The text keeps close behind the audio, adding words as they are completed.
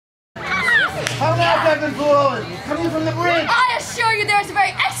How now, Captain Llewellyn? Coming from the bridge. I assure you there is a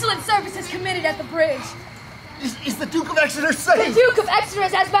very excellent services committed at the bridge. Is the Duke of Exeter safe? The Duke of Exeter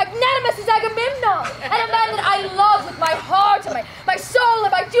is as magnanimous as Agamemnon, and a man that I love with my heart and my soul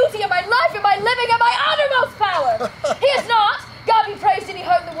and my duty and my life and my living and my uttermost power. He is not, God be praised, any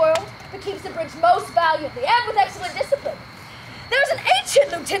hurt in the world, but keeps the bridge most valiantly and with excellent discipline. There's an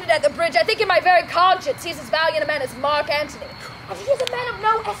ancient lieutenant at the bridge. I think in my very conscience he's as valiant a man as Mark Antony. And he is a man of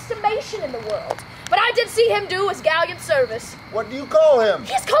no estimation in the world. But I did see him do his gallant service. What do you call him?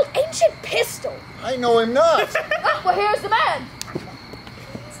 He is called Ancient Pistol. I know him not. Well, here's the man.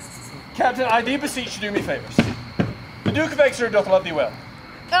 Captain, I do beseech you do me favours. The Duke of Exeter doth love thee well.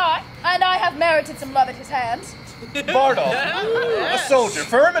 Aye, and I have merited some love at his hands. Bardolph, a soldier,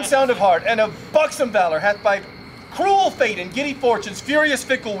 firm and sound of heart, and of buxom valour, hath by cruel fate and giddy fortune's furious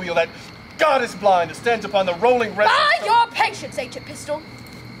fickle wheel that God is blind that stands upon the rolling rest. By your patience, Ancient Pistol.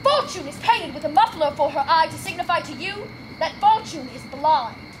 Fortune is painted with a muffler for her eye to signify to you that fortune is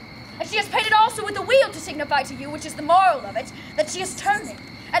blind. And she has painted also with a wheel to signify to you, which is the moral of it, that she is turning,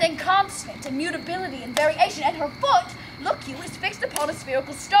 and in constant immutability and variation, and her foot, look you, is fixed upon a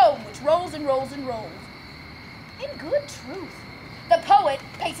spherical stone, which rolls and rolls and rolls. In good truth, the poet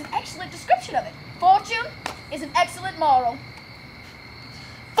paints an excellent description of it. Fortune is an excellent moral.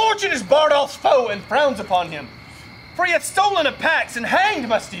 Fortune is Bardolph's foe and frowns upon him, for he hath stolen a pax, and hanged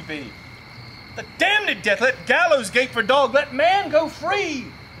must he be. The damned death, let gallows gape for dog, let man go free,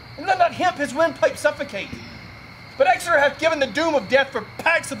 and let not hemp his windpipe suffocate. But Exeter hath given the doom of death for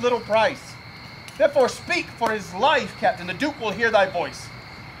pax of little price. Therefore speak for his life, Captain, the Duke will hear thy voice.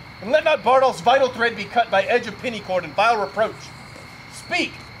 And let not Bardolph's vital thread be cut by edge of pennycord and vile reproach.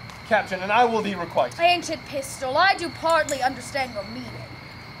 Speak, Captain, and I will thee requite. Ancient Pistol, I do partly understand your meaning.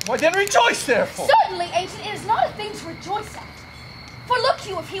 Why then rejoice therefore. Certainly, Ancient, it is not a thing to rejoice at. For look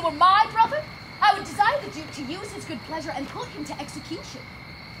you, if he were my brother, I would desire the Duke to use his good pleasure and put him to execution.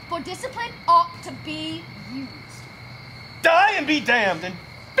 For discipline ought to be used. Die and be damned, and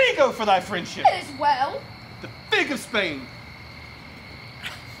Figo for thy friendship. It is well. The fig of Spain.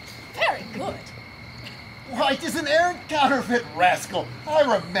 Very good. Why, 'tis an arrant counterfeit rascal. I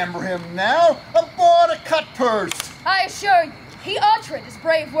remember him now. A bought a cut purse. I assure you, he uttered his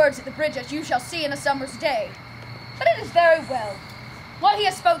brave words at the bridge, as you shall see in a summer's day. But it is very well. What he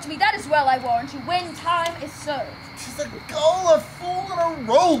has spoke to me, that is well, I warrant you, when time is served. 'Tis a gull, a fool, and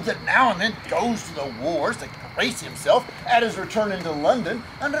a rogue that now and then goes to the wars to grace himself at his return into London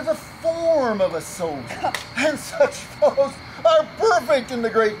under the form of a soldier. And such fellows are perfect in the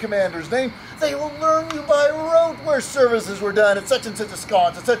great commander's name. They will learn you by rote where services were done at such and such a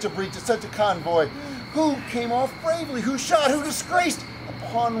sconce, at such a breach, at such a convoy. Who came off bravely, who shot, who disgraced,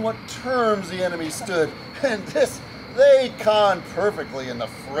 upon what terms the enemy stood. And this they con perfectly in the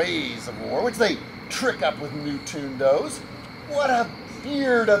phrase of war, which they trick up with new tundos. What a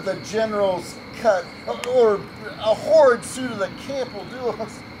beard of the general's cut, or a horrid suit of the camp will do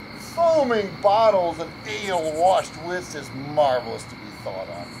us. Foaming bottles and ale-washed wits is marvelous to be thought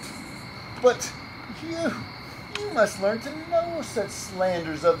on. But you must learn to know such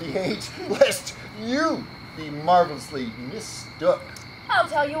slanders of the age, lest you be marvelously mistook. I'll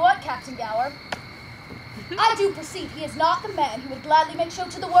tell you what, Captain Gower. I do perceive he is not the man who would gladly make show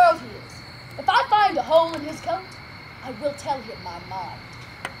to the world he is. If I find a hole in his coat, I will tell him my mind.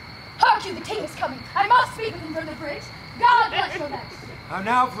 Hark you, the king is coming. I must speak with him from the bridge. God bless your majesty. How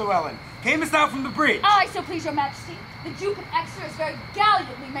now, Llewellyn? Camest thou from the bridge? Aye, so please your majesty. The Duke of Exeter has very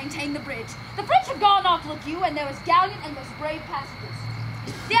gallantly maintained the bridge. The French have gone off, look you, and there is gallant and most brave passages.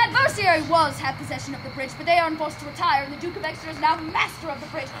 The adversary had possession of the bridge, but they are enforced to retire, and the Duke of Exeter is now master of the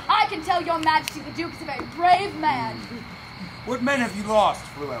bridge. I can tell your majesty the Duke is a very brave man. What men have you lost,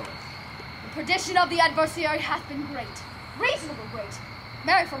 Llewellyn? The perdition of the adversary hath been great, reasonable great.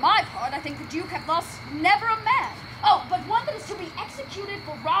 Marry, for my part, I think the Duke hath lost never a man. Oh, but one that is to be executed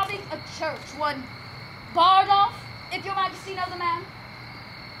for robbing a church, one Bardolph, if your majesty know the man.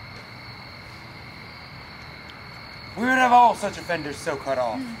 We would have all such offenders so cut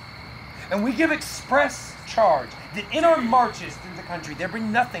off. And we give express charge that in our marches through the country there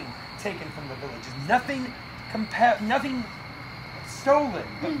bring nothing taken from the villages, nothing stolen,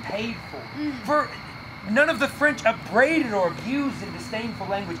 but paid for. For none of the French upbraided or abused in disdainful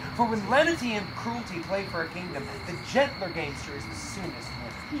language. For when lenity and cruelty play for a kingdom, the gentler gamester is the soonest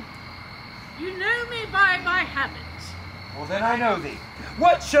won. You know me by my habits. Well, then I know thee.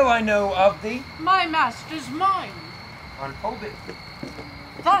 What shall I know of thee? My master's mind. Unfold it.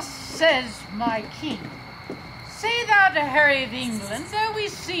 Thus says my king. Say thou to Harry of England, though we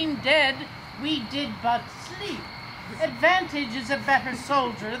seem dead, we did but sleep. Advantage is a better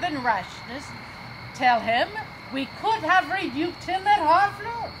soldier than rashness. tell him we could have rebuked him at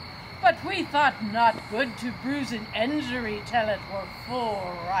Harfleur, but we thought not good to bruise an injury till it were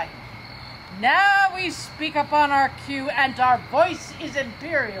full ripe. Now we speak upon our cue, and our voice is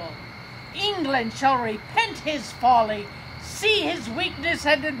imperial. England shall repent his folly, see his weakness,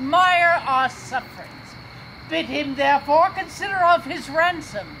 and admire our sufferings. Bid him therefore consider of his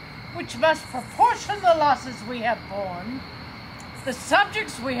ransom, which must proportion the losses we have borne, the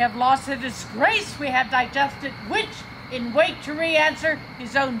subjects we have lost, the disgrace we have digested, which, in wait to re-answer,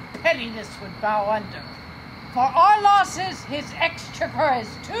 his own pettiness would bow under. For our losses his exchequer is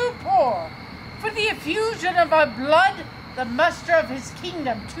too poor, for the effusion of our blood, the muster of his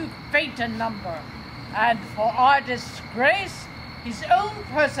kingdom too faint a number, and for our disgrace, his own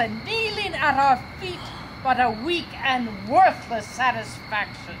person kneeling at our feet, but a weak and worthless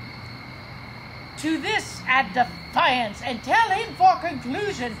satisfaction. To this add defiance, and tell him for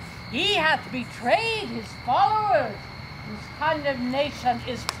conclusion, he hath betrayed his followers, whose condemnation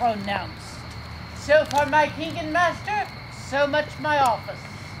is pronounced. So for my king and master, so much my office.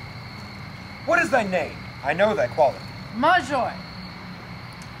 What is thy name? I know thy quality. Montjoy.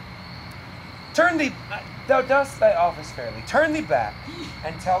 Turn thee, thou dost thy office fairly. Turn thee back,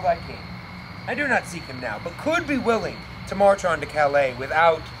 and tell thy king. I do not seek him now, but could be willing to march on to Calais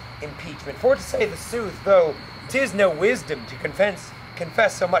without impeachment. For to say the sooth, though 'tis no wisdom to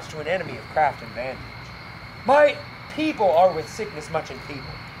confess so much to an enemy of craft and vantage. My people are with sickness much enfeebled.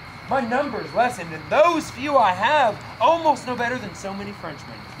 My numbers lessened, and those few I have almost no better than so many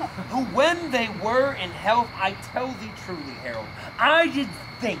Frenchmen, who when they were in health, I tell thee truly, Harold, I did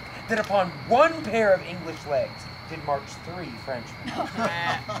think that upon one pair of English legs did march 3 Frenchmen.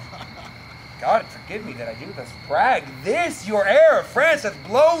 God forgive me that I do thus brag. This, your heir of France, hath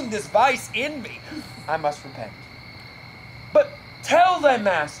blown this vice in me. I must repent. But tell thy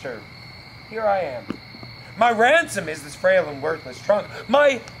master, here I am. My ransom is this frail and worthless trunk.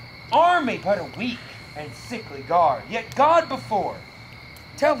 My army but a weak and sickly guard. Yet God before.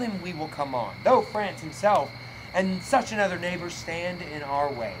 Tell him we will come on, though France himself and such another neighbor stand in our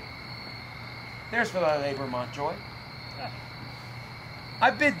way. There's for thy labor, Montjoy.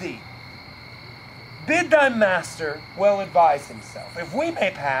 I bid thee, bid thy master well advise himself. If we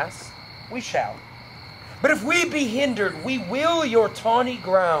may pass, we shall. But if we be hindered, we will your tawny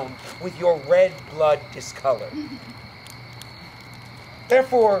ground with your red blood discolor.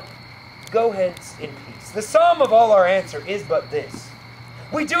 Therefore, go hence in peace. The sum of all our answer is but this.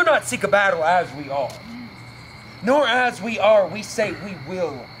 We do not seek a battle as we are, nor as we are, we say we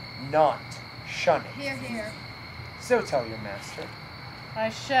will not shun it. Hear, hear. So tell your master. I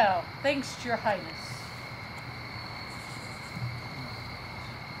shall, thanks to your highness.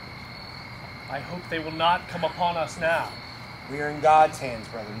 I hope they will not come upon us now. We are in God's hands,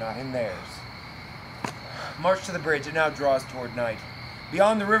 brother, not in theirs. March to the bridge. It now draws toward night.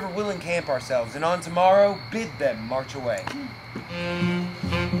 Beyond the river we'll encamp ourselves, and on tomorrow bid them march away.